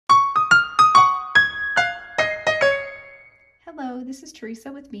Hello, this is Teresa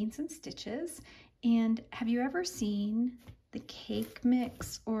with Beans and Stitches. And have you ever seen the cake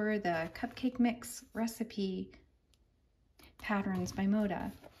mix or the cupcake mix recipe patterns by Moda?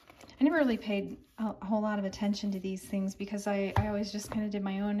 I never really paid a whole lot of attention to these things because I always just kind of did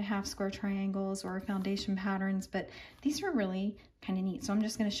my own half square triangles or foundation patterns, but these are really kind of neat. So I'm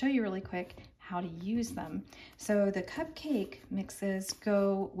just going to show you really quick how to use them. So the cupcake mixes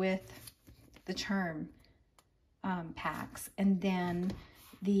go with the charm packs, and then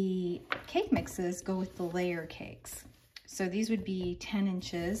the cake mixes go with the layer cakes. So these would be 10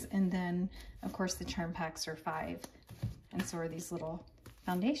 inches, and then of course the charm packs are 5, and so are these little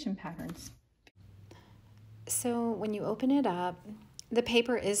foundation patterns. So when you open it up, the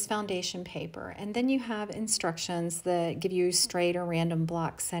paper is foundation paper, and then you have instructions that give you straight or random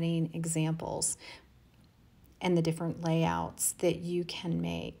block setting examples and the different layouts that you can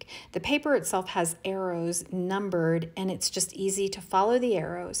make. The paper itself has arrows numbered, and it's just easy to follow the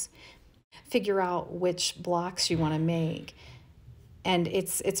arrows, figure out which blocks you want to make. And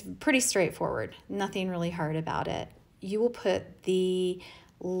it's pretty straightforward, nothing really hard about it. You will put the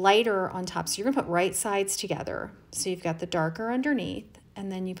lighter on top. So you're gonna put right sides together. So you've got the darker underneath,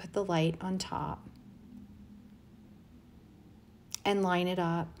 and then you put the light on top and line it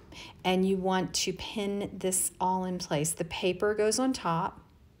up. And you want to pin this all in place. The paper goes on top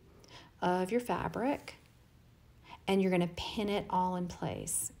of your fabric, and you're going to pin it all in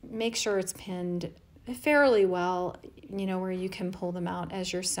place. Make sure it's pinned fairly well, you know, where you can pull them out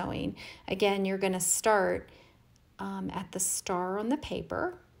as you're sewing. Again, you're going to start at the star on the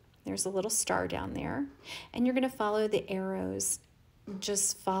paper. There's a little star down there, and you're going to follow the arrows.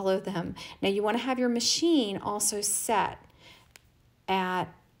 Just follow them. Now you want to have your machine also set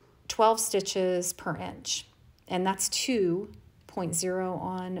at 12 stitches per inch, and that's 2.0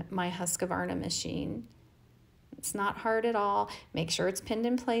 on my Husqvarna machine. It's not hard at all. Make sure it's pinned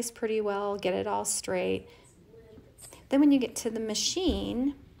in place pretty well, get it all straight. Then when you get to the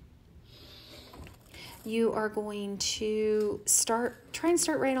machine, you are going to try and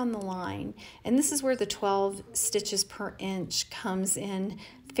start right on the line, and this is where the 12 stitches per inch comes in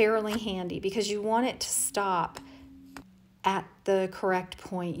fairly handy, because you want it to stop at the correct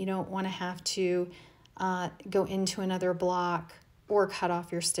point. You don't want to have to go into another block or cut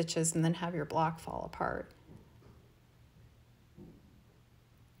off your stitches and then have your block fall apart.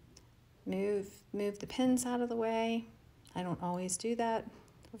 Move the pins out of the way. I don't always do that,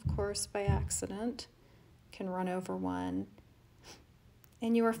 of course, by accident. Can run over one.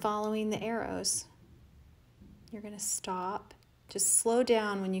 And you are following the arrows. You're going to stop. Just slow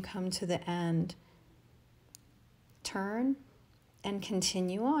down when you come to the end. Turn and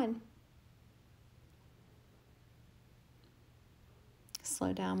continue on.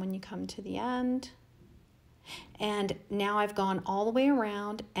 Slow down when you come to the end. And now I've gone all the way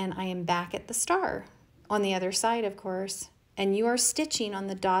around, and I am back at the star on the other side, of course. And you are stitching on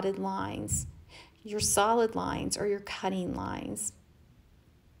the dotted lines, your solid lines or your cutting lines.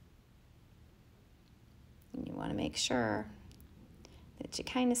 And you want to make sure that you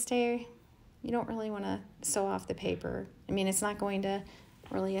kind of stay. You don't really want to sew off the paper. I mean, it's not going to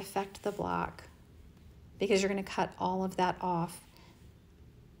really affect the block because you're going to cut all of that off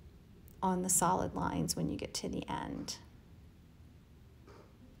on the solid lines when you get to the end.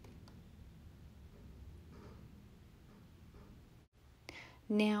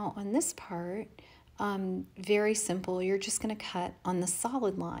 Now on this part, very simple. You're just going to cut on the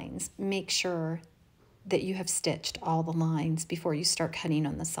solid lines. Make sure that you have stitched all the lines before you start cutting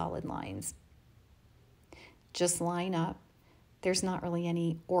on the solid lines. Just line up. There's not really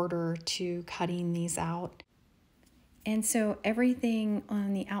any order to cutting these out. And so everything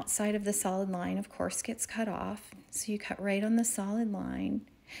on the outside of the solid line, of course, gets cut off. So you cut right on the solid line,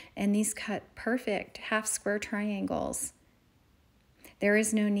 and these cut perfect half square triangles. There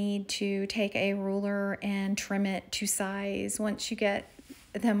is no need to take a ruler and trim it to size once you get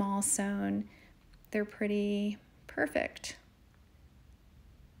them all sewn. They're pretty perfect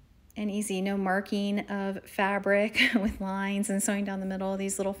and easy. No marking of fabric with lines and sewing down the middle.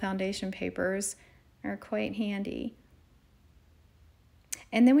 These little foundation papers are quite handy.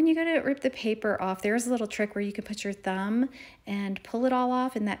 And then when you go to rip the paper off, there's a little trick where you can put your thumb and pull it all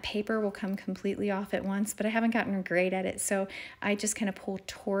off, and that paper will come completely off at once, but I haven't gotten great at it, so I just kind of pull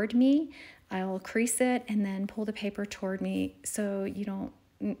toward me. I'll crease it and then pull the paper toward me so you don't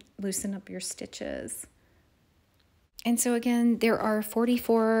loosen up your stitches. And so again, there are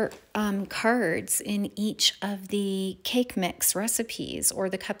 44 cards in each of the cake mix recipes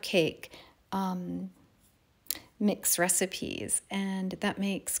or the cupcake mix recipes, and that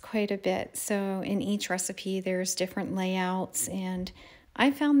makes quite a bit. So in each recipe there's different layouts, and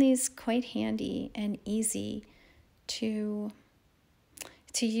I found these quite handy and easy to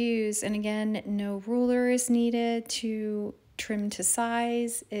use. And again, no ruler is needed to trim to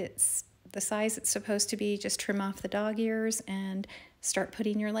size. It's the size it's supposed to be. Just trim off the dog ears and start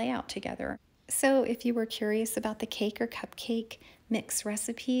putting your layout together. So if you were curious about the cake or cupcake mix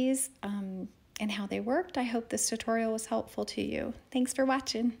recipes and how they worked, I hope this tutorial was helpful to you. Thanks for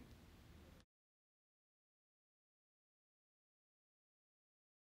watching.